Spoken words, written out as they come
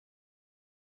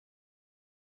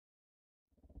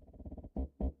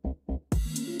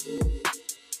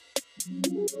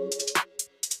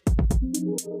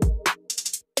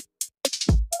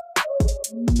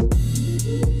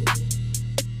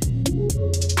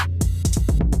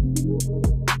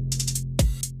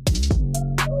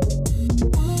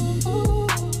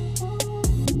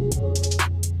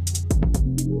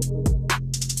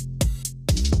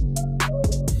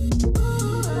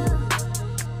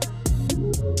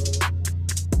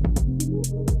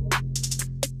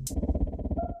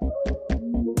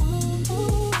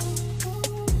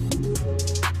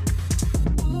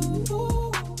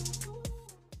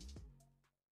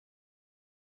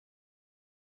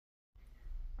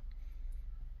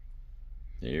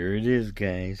There it is,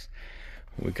 guys.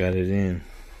 We got it in.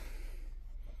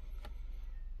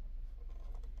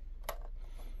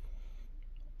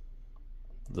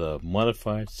 The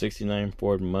modified 69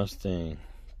 Ford Mustang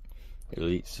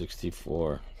Elite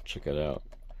 64. Check it out.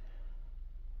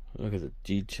 Look at the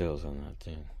details on that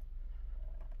thing.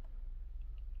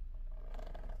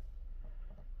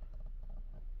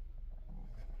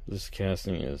 This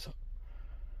casting is...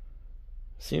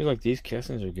 Seems like these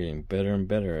castings are getting better and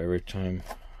better every time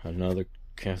another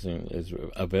casting is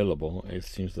available. It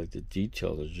seems like the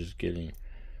details are just getting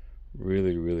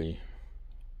really, really,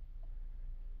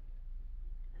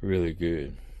 really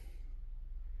good.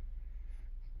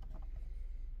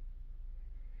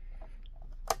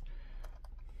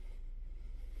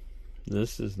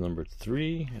 This is number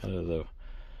 3 out of the,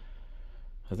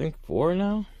 I think 4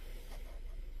 now.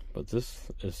 But this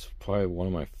is probably one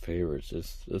of my favorites.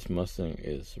 This Mustang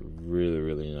is really,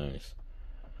 really nice.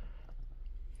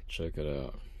 Check it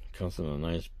out. Comes with a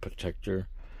nice protector.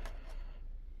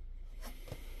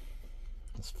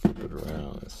 Let's flip it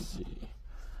around. Let's see.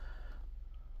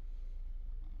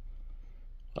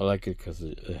 I like it because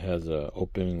it has an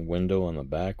opening window on the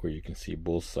back where you can see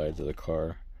both sides of the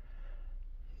car.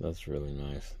 That's really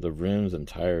nice. The rims and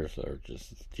tires are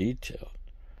just detailed.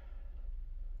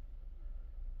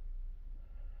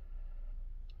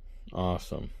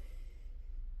 Awesome.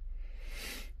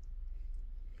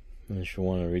 And if you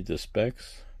want to read the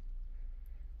specs,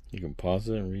 you can pause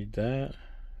it and read that.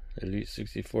 Elite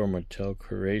 64 Mattel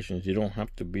Creations. You don't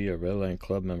have to be a Redline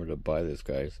Club member to buy this,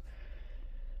 guys.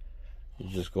 You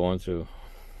just go into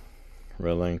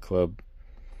Redline Club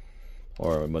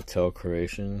or Mattel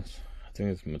Creations. I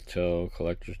think it's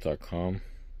MattelCollectors.com.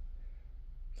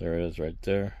 There it is right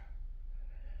there.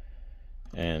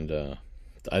 And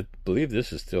I believe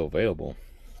this is still available.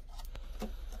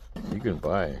 You can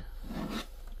buy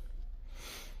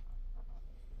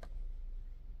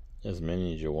as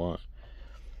many as you want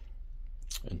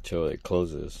until it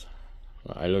closes.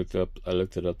 I looked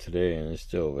it up today and it's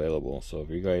still available. So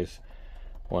if you guys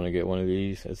want to get one of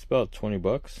these, it's about 20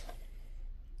 bucks.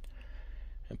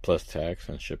 And plus tax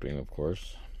and shipping, of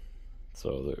course.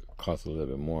 So it costs a little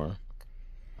bit more.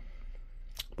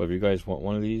 But if you guys want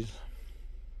one of these,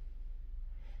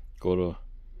 go to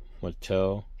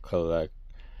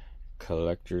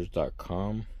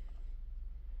MattelCollectors.com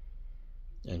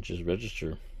and just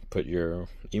register. Put your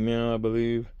email, I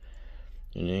believe,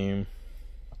 your name,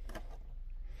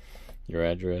 your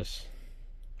address,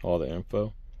 all the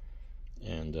info,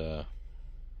 and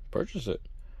purchase it.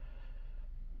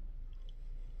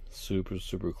 Super,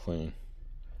 super clean.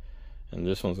 And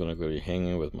this one's gonna go be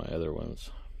hanging with my other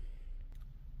ones,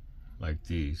 like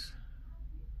these.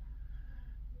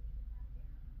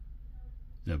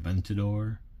 The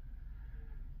Aventador,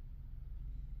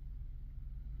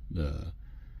 the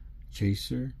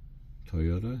Chaser,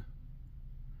 Toyota,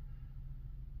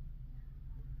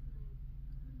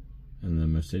 and the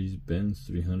Mercedes-Benz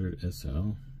 300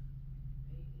 SL.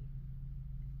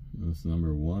 That's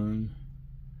number 1.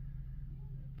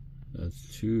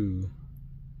 That's 2.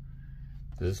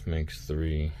 This makes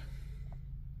 3.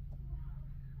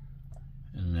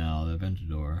 And now the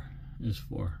Aventador is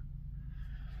 4.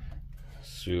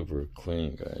 Super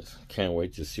clean, guys. Can't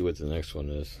wait to see what the next one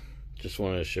is. Just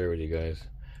wanted to share with you guys.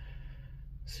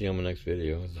 See you on my next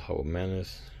video. This is Hot with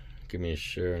Madness. Give me a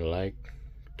share and a like.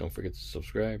 Don't forget to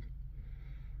subscribe.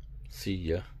 See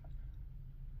ya.